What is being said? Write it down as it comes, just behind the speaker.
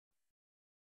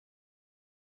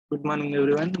Good morning,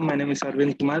 everyone. My name is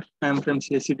Arvind Kumar. I am from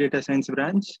CSC Data Science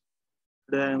branch.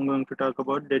 Today I am going to talk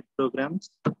about DET programs.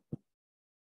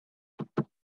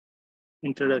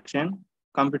 Introduction.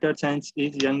 Computer science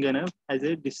is young enough as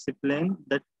a discipline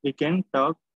that we can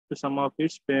talk to some of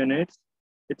its pioneers.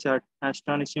 It's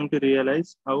astonishing to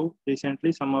realize how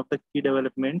recently some of the key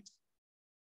developments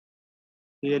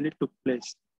really took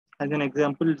place. As an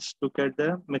example, let's look at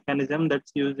the mechanism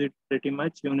that's used pretty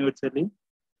much universally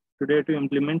today to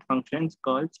implement functions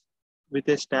calls with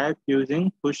a stack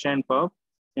using push and pop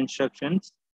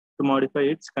instructions to modify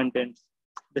its contents.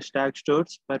 The stack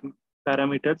stores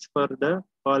parameters for the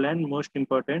call and most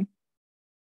important,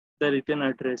 the return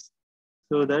address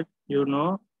so that you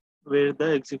know where the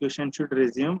execution should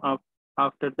resume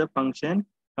after the function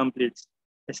completes.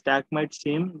 A stack might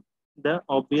seem the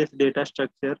obvious data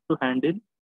structure to handle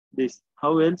this.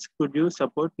 How else could you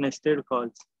support nested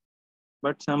calls?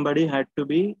 But somebody had to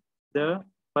be the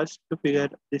first to figure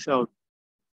this out.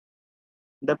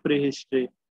 The prehistory.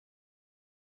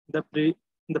 The, pre,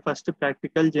 the first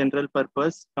practical general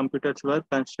purpose computers were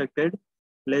constructed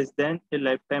less than a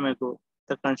lifetime ago.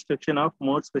 The construction of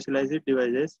more specialized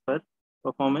devices for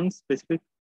performing specific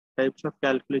types of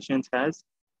calculations has,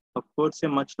 of course, a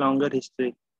much longer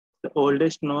history. The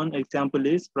oldest known example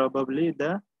is probably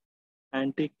the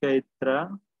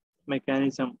Antikythera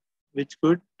mechanism, which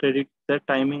could predict the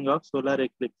timing of solar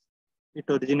eclipse. It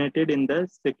originated in the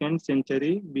 2nd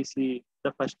century BCE.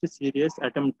 The first serious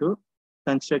attempt to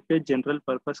construct a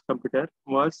general-purpose computer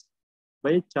was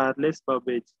by Charles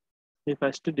Babbage. He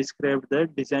first described the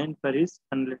design for his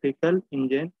analytical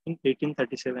engine in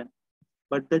 1837.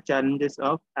 But the challenges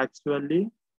of actually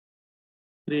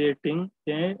creating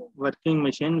a working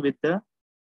machine with the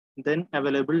then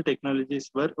available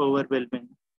technologies were overwhelming.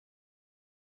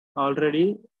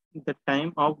 Already, the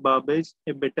time of Babbage,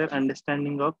 a better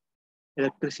understanding of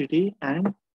electricity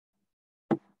and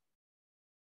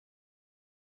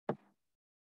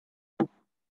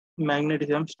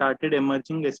magnetism started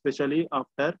emerging, especially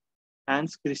after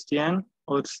Hans Christian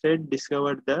Ørsted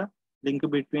discovered the link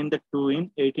between the two in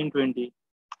 1820.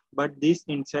 But these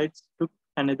insights took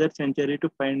another century to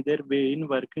find their way in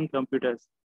working computers.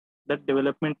 That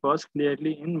development was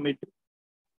clearly in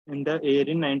the air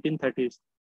in 1930s.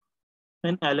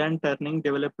 When Alan Turing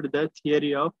developed the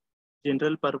theory of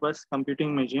general-purpose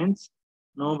computing machines,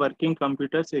 no working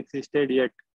computers existed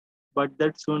yet, but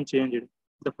that soon changed.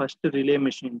 The first relay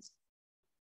machines.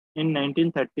 In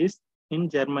 1930s, in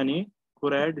Germany,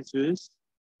 Konrad Zuse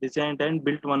designed and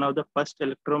built one of the first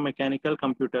electromechanical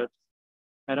computers.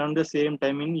 Around the same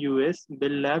time in US,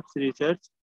 Bell Labs research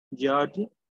George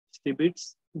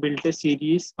Stibitz built a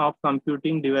series of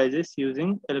computing devices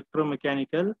using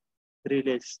electromechanical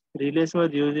relays. Relays were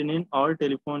used in all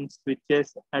telephone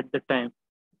switches at the time,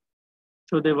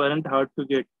 so they weren't hard to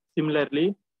get.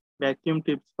 Similarly, vacuum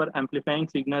tubes for amplifying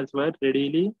signals were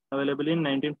readily available in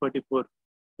 1944.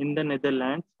 In the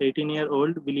Netherlands,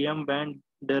 18-year-old William van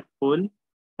der Poel,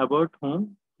 about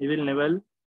whom you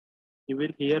will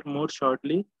hear more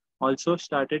shortly, also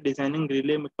started designing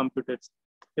relay computers.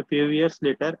 A few years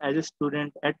later, as a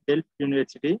student at Delft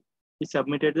University, he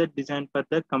submitted the design for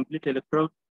the complete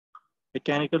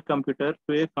electromechanical computer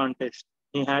to a contest.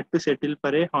 He had to settle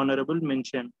for a honorable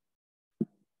mention.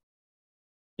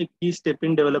 A key step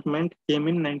in development came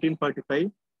in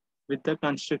 1945 with the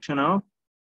construction of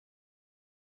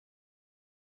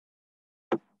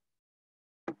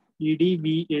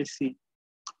EDVAC,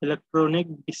 Electronic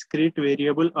Discrete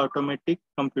Variable Automatic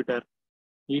Computer.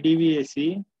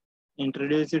 EDVAC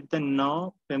introduced the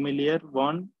now familiar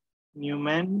von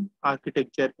Neumann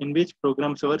architecture, in which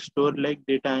programs were stored like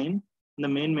data in the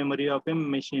main memory of a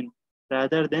machine.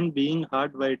 Rather than being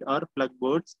hardwired or plug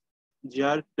boards,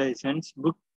 Georg Dyson's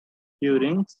book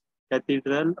Turing's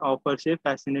Cathedral offers a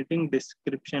fascinating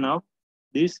description of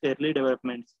these early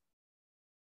developments.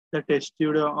 The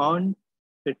Testudo on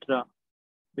Petra.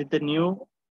 With the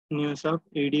news of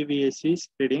EDVAC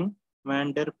spreading,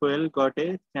 Van der Poel got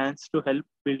a chance to help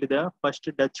build the first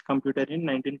Dutch computer in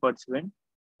 1947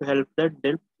 to help the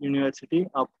Delft University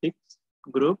Optics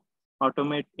Group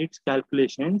automate its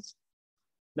calculations.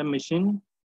 The machine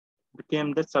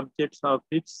became the subject of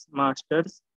its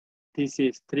master's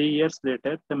thesis. 3 years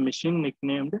later, the machine,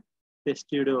 nicknamed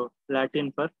Testudo,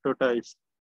 Latin for tortoise,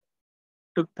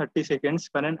 took 30 seconds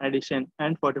for an addition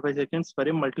and 45 seconds for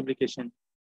a multiplication.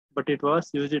 But it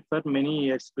was used for many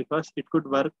years because it could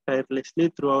work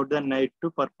tirelessly throughout the night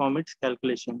to perform its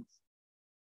calculations.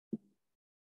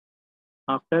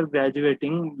 After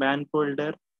graduating, Van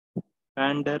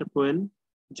der Poel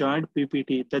joined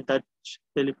PPT, the Dutch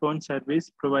telephone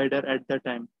service provider at the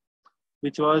time.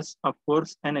 which was, of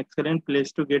course, an excellent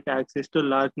place to get access to a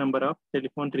large number of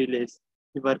telephone relays.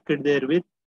 He worked there with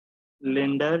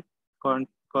Linder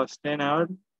Kostenauer,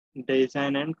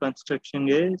 design and constructing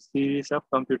a series of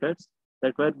computers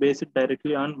that were based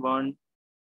directly on von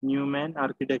Neumann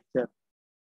architecture.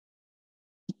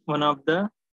 One of the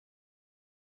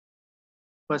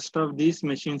first of these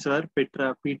machines were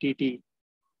Petra, PTT,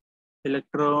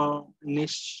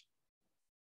 Electronisch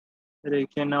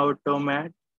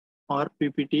Rechenautomat, or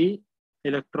PPT,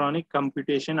 Electronic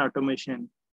Computation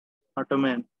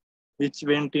Automan, which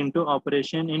went into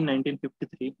operation in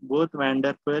 1953. Both van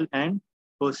der Poel and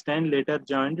Hostein later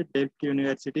joined Delft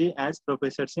University as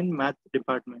professors in math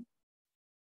department.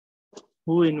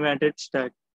 Who invented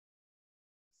stack?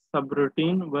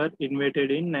 Subroutine were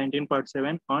invented in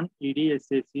 1947 on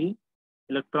EDSAC,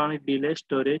 Electronic Delay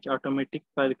Storage Automatic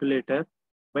Calculator,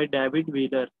 by David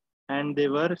Wheeler, and they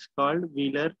were called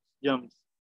Wheeler jumps.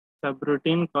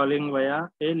 Subroutine calling via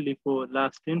a LIFO,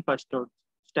 last in first out,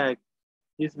 stack,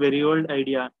 is very old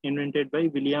idea invented by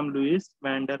William Louis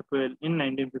van der Poel in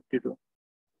 1952.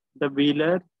 The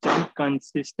Wheeler jump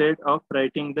consisted of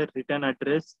writing the return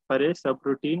address for a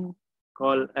subroutine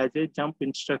call as a jump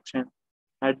instruction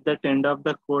at the end of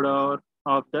the code or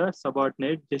of the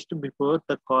subordinate just before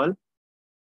the call.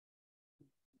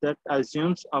 That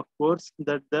assumes, of course,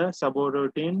 that the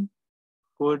subroutine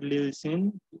code lives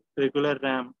in regular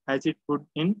RAM as it would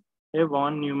in a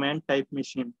von Neumann type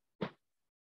machine.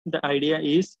 The idea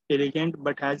is elegant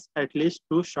but has at least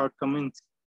two shortcomings.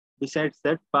 Besides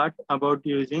that part about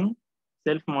using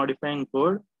self-modifying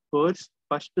code, first,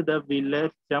 the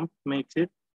Wheeler jump makes it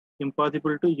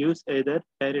impossible to use either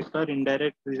direct or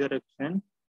indirect resurrection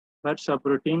for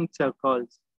subroutine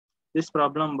calls. This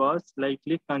problem was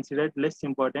likely considered less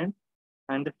important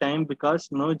at the time because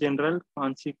no general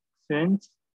consequence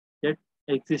yet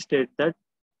existed that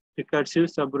recursive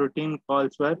subroutine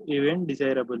calls were even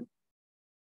desirable.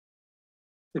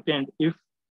 Second, if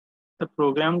the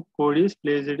program code is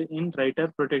placed in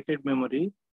writer-protected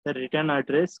memory, the return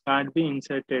address can't be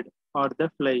inserted or the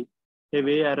fly. A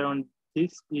way around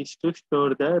this is to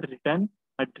store the return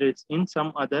address in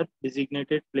some other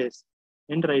designated place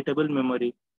in writable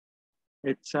memory.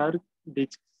 Etzar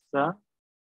Dijkstra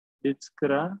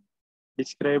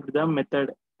described the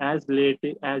method as late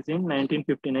as in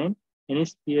 1959 in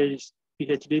his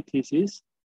PhD thesis,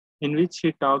 in which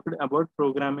he talked about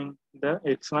programming the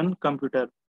X1 computer.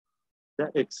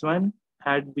 The X1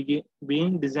 had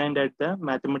been designed at the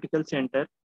Mathematical Center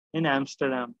in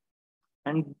Amsterdam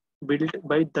and built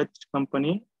by Dutch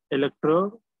company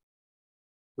Electrologica.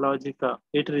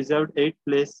 It reserved 8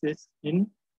 places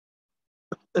in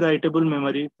writable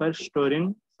memory for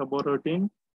storing subroutine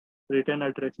return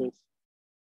addresses.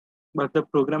 But the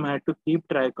program had to keep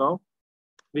track of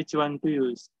which one to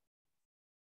use.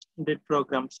 Did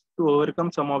programs. To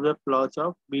overcome some of the flaws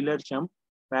of Wheeler jump,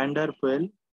 van der Poel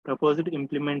proposed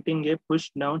implementing a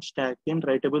push-down stack in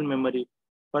writable memory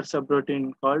for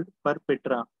subroutine called per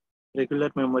Petra,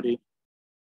 regular memory.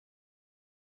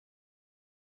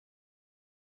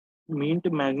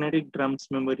 Mint magnetic drums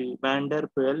memory. Van der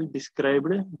Poel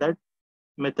described that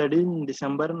method in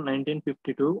December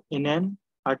 1952 in an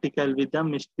article with the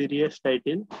mysterious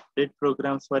title, Dead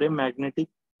Programs for a Magnetic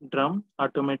Drum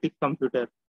Automatic Computer.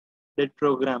 Dead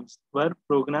programs were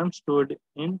programs stored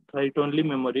in write-only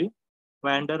memory.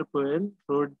 Van der Poel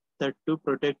wrote that to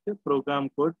protect program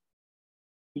code,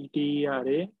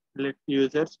 PTERA let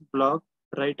users block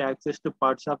write access to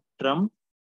parts of drum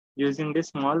using a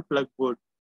small plug board.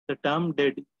 The term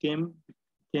dead came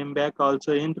back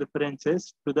also in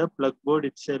references to the plug board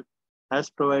itself as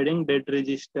providing dead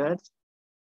registers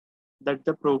that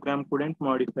the program couldn't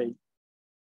modify.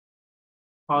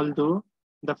 Although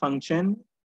the function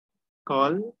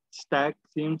call stack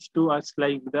seems to us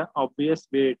like the obvious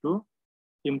way to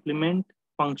implement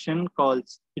function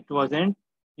calls, it wasn't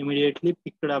immediately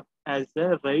picked up as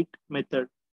the right method.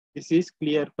 This is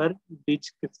clear for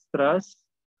Dijkstra's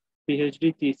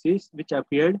PhD thesis, which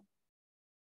appeared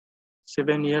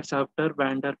 7 years after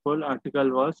van der Poel article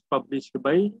was published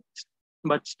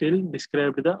but still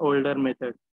described the older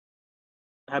method.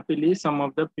 Happily, some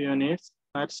of the pioneers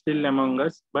are still among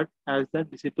us, but as the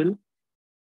disciple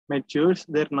matures,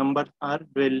 their numbers are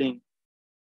dwindling.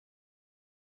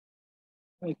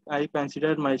 I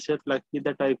consider myself lucky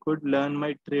that I could learn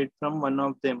my trade from one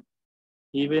of them.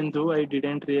 Even though I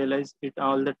didn't realize it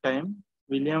all the time,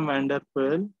 William van der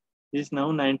Poel is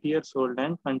now 90 years old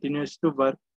and continues to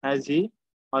work as he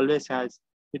always has.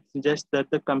 It's just that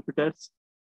the computers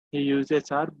he uses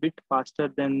are a bit faster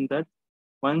than that.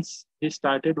 Once he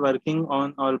started working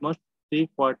on almost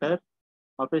 3/4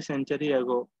 of a century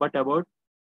ago, but about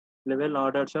level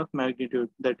orders of magnitude,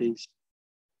 that is.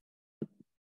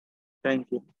 Thank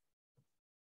you.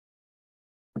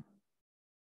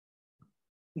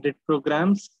 DIT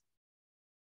programs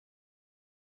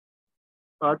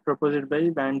are proposed by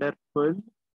Van der Poel,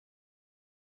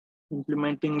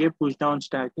 implementing a push-down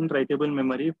stack in writable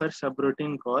memory for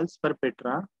subroutine calls for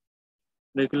Petra.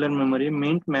 Regular memory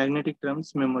meant magnetic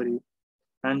drums memory.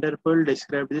 Van der Poel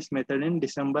described this method in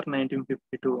December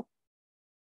 1952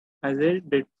 as a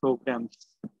DIT programs.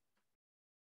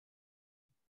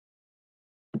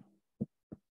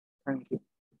 Thank you.